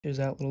There's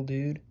that little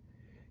dude.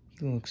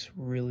 He looks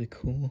really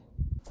cool.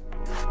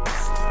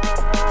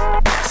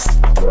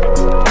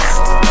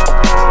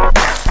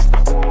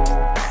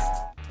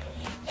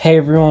 Hey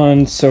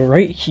everyone, so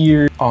right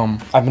here,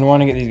 I've been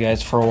wanting to get these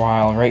guys for a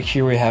while. Right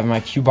here we have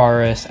my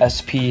Cubaris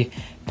SP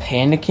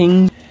Panda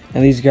King.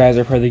 And these guys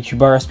are part of the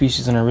Cubaris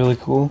species and are really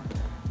cool.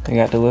 They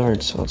got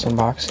delivered, so let's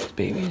unbox these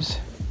babies.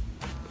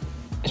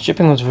 The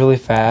shipping was really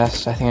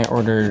fast. I think I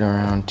ordered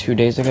around 2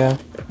 days ago,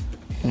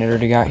 and it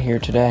already got here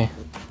today.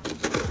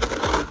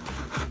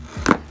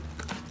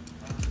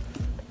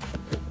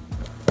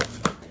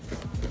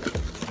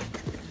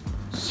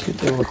 Let's see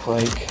what they look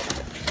like.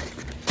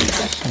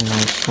 Some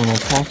nice normal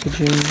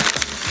packaging.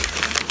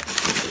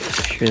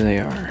 Here they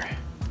are.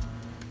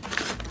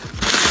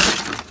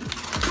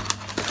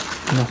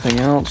 Nothing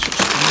else.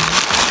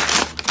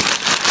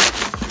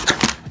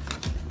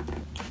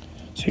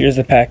 So here's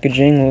the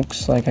packaging.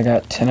 Looks like I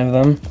got 10 of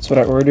them. That's what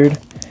I ordered.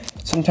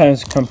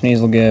 Sometimes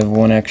companies will give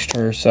one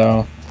extra or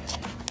so,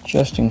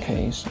 just in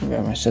case. I'll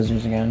grab my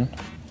scissors again.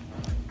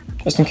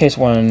 Just in case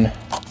one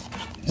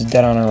is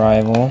dead on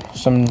arrival.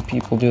 Some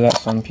people do that,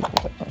 some people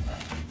don't.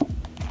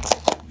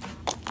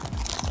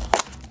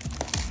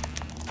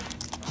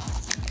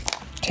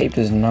 Tape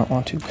does not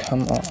want to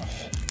come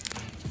off.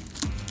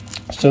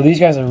 So these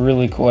guys are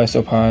really cool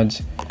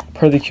isopods.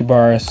 Per the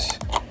Cubaris,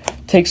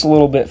 takes a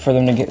little bit for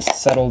them to get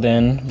settled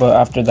in, but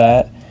after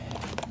that,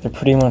 they're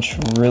pretty much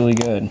really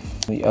good.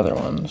 The other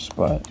ones,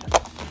 but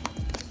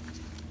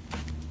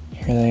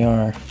here they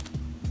are.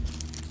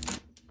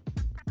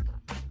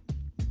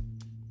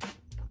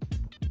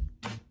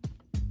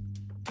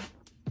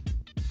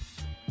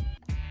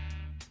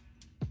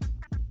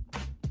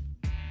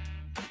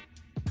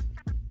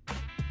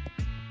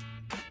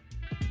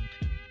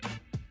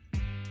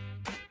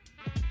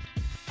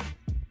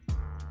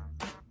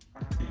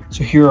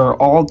 So here are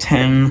all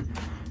 10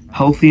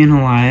 healthy and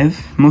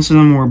alive. Most of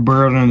them were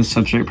burrowed under the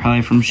substrate,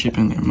 probably from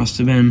shipping there. Must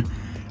have been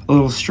a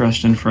little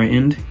stressed and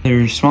frightened.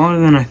 They're smaller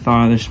than I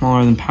thought. They're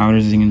smaller than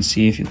powders, as you can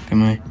see if you look at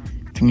my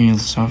fingernails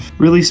and stuff.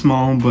 Really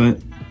small, but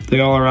they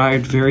all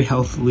arrived very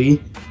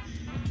healthily,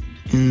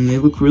 and they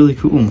look really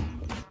cool.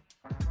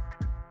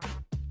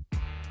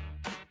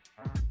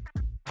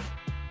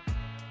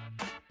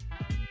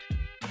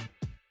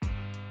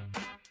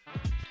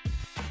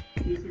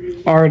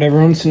 Alright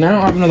everyone, so now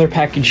I have another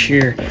package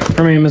here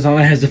from Amazon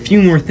that has a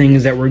few more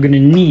things that we're going to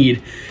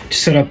need to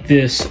set up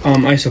this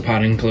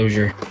Isopod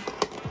enclosure.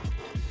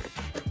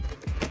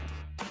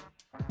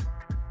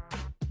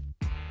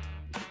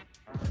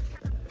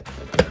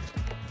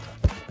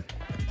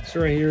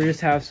 So right here we just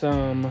have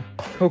some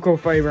cocoa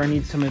fiber. I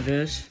need some of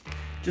this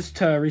just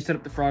to reset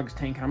up the frog's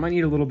tank. I might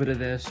need a little bit of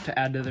this to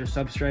add to their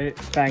substrate.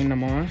 Sphagnum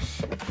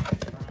moss.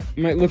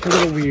 It might look a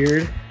little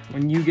weird.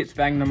 When you get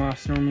sphagnum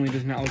moss, normally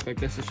does not look like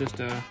this. It's just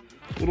a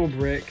little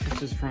brick.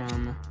 This is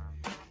from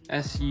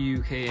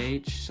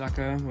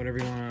Succa, whatever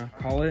you want to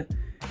call it.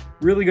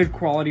 Really good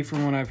quality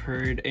from what I've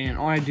heard, and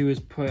all I do is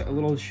put a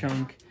little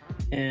chunk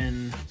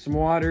in some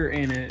water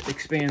and it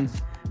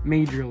expands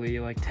majorly,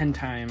 like 10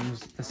 times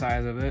the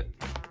size of it.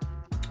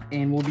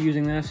 And we'll be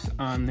using this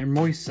on their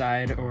moist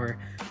side or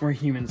more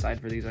humid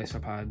side for these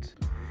isopods.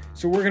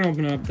 So we're going to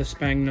open up the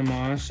sphagnum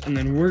moss, and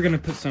then we're going to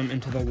put some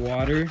into the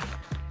water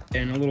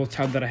in a little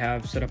tub that I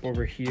have set up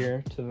over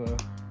here to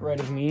the right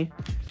of me.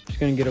 Just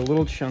gonna get a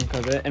little chunk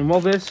of it, and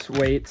while this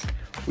waits,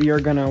 we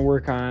are gonna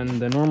work on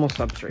the normal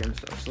substrate and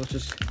stuff. So let's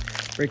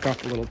just break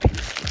off a little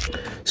piece.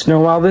 So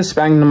now while this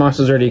sphagnum moss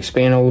is already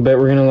expanding a little bit,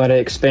 we're gonna let it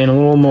expand a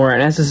little more,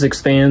 and as this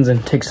expands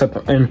and takes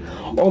up in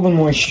all the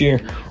moisture,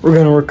 we're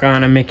gonna work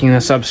on making the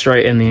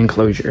substrate in the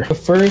enclosure. But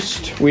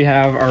first, we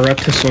have our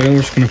Repta soil.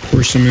 We're just gonna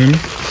pour some in,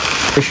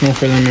 nutritional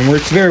for them, and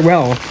works very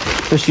well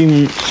for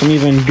some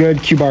even good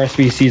Cubaris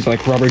species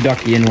like rubber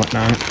ducky and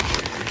whatnot.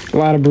 A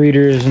lot of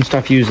breeders and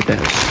stuff use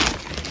this.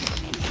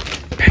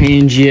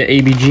 Pangea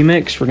ABG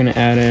mix, we're gonna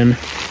add in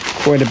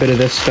quite a bit of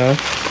this stuff.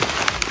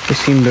 They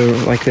seem to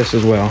like this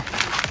as well.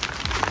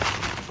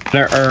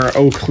 Our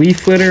oak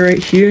leaf litter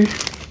right here.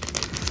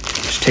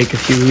 Just take a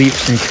few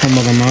leaves and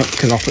crumble them up,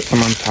 because I'll put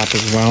some on top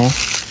as well.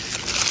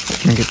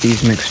 I'm gonna get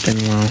these mixed in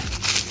well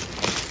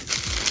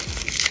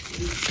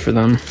for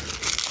them.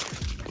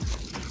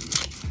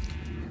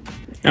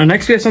 Now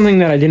next we have something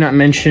that I did not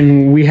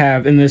mention. We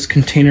have in this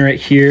container right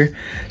here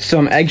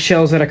some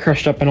eggshells that I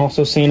crushed up and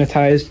also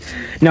sanitized.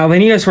 Now they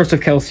need a source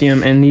of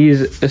calcium, and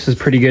this is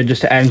pretty good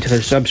just to add into their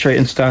substrate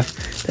and stuff.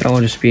 That'll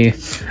just be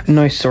a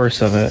nice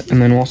source of it. And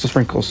then we'll also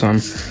sprinkle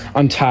some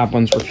on top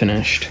once we're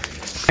finished.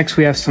 Next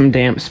we have some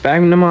damp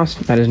sphagnum moss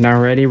that is now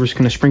ready. We're just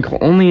going to sprinkle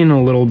only in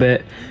a little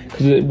bit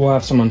because we'll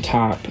have some on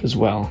top as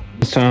well.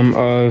 Some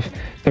of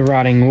the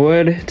rotting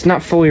wood. It's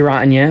not fully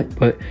rotten yet,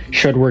 but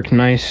should work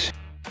nice.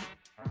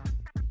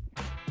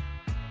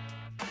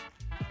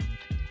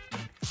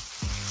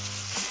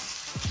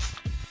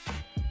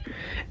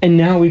 And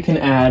now we can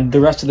add the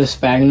rest of the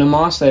sphagnum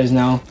moss that is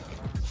now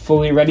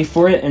fully ready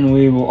for it, and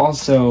we will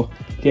also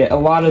get a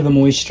lot of the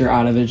moisture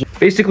out of it.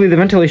 Basically basically the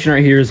ventilation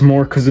right here is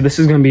more, because this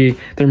is going to be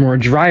their more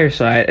drier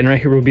side, and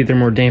right here will be their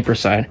more damper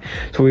side.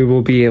 So we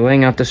will be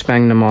laying out the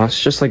sphagnum moss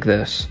just like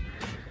this.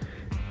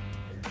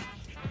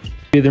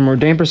 Their more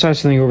damper side,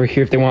 so they go over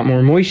here if they want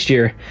more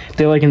moisture. If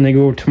they like, and they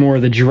go to more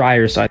of the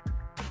drier side.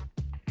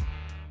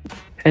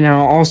 And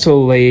now I'll also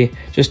lay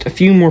just a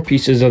few more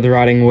pieces of the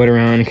rotting wood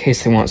around in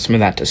case they want some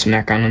of that to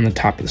snack on the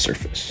top of the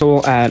surface. So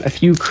we'll add a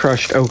few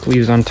crushed oak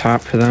leaves on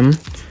top for them.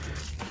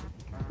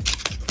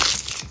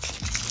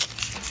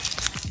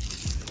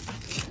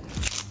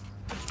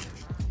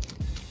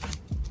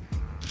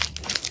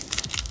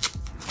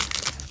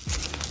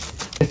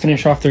 To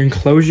finish off their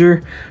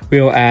enclosure,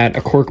 we'll add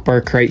a cork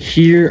bark right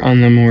here on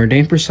the more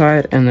damper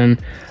side, and then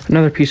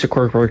another piece of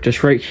cork bark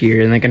just right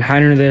here, and they can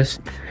hide under this.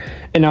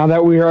 And now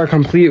that we are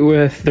complete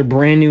with the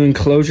brand new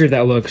enclosure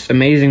that looks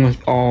amazing with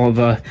all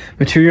the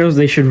materials,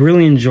 they should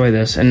really enjoy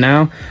this. And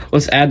now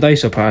let's add the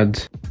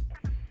isopods.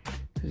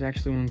 There's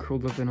actually one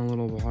curled up in a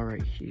little ball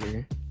right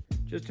here.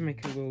 Just to make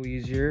it a little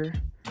easier,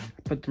 I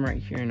put them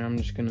right here, and I'm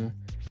just gonna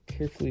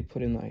carefully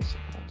put in the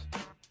isopods.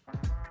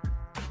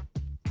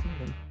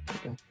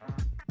 Okay.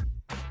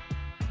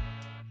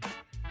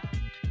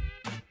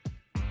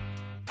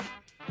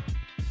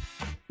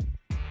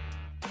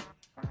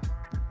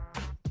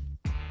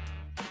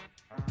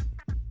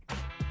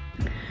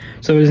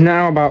 So it is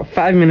now about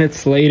 5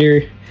 minutes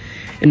later,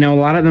 and now a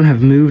lot of them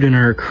have moved and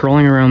are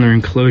crawling around their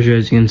enclosure,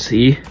 as you can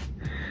see.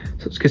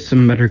 So let's get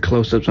some better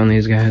close-ups on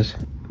these guys.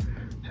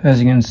 So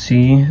as you can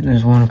see,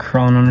 there's one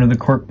crawling under the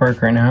cork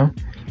bark right now.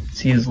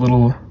 See his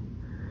little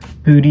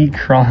booty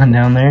crawling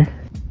down there.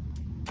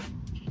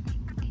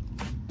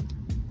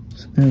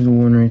 So there's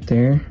one right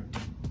there.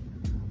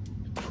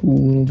 Cool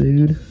little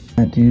dude.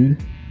 That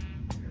dude.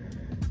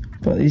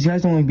 But these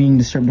guys don't like being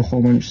disturbed a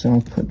whole bunch, so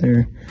I'll put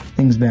their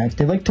things back.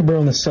 They like to burrow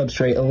on the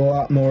substrate a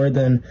lot more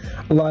than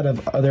a lot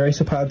of other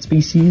isopod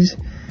species,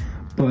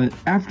 but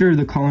after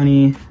the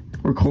colony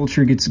or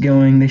culture gets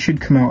going, they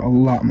should come out a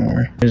lot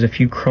more. There's a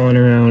few crawling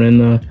around in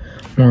the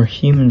more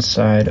human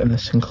side of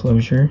this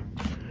enclosure.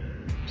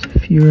 There's a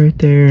few right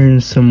there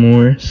and some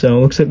more. So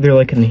it looks like they're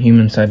like in the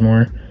human side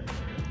more,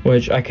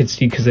 which I could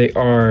see because they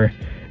are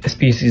a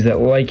species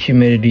that like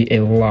humidity a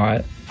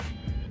lot.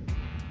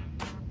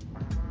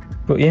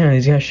 But yeah,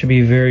 these guys should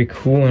be very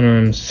cool, and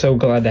I'm so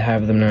glad to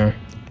have them now.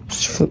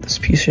 Just flip this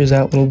piece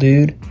out, little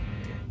dude.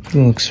 He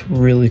looks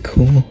really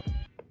cool.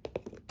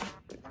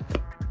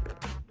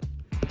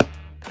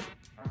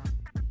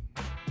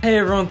 Hey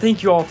everyone,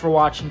 thank you all for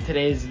watching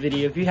today's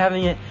video. If you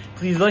haven't yet,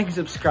 please like and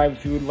subscribe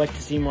if you would like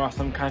to see more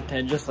awesome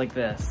content just like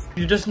this. If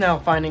you're just now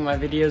finding my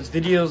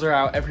videos are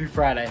out every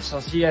Friday, so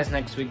I'll see you guys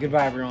next week.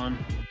 Goodbye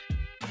everyone.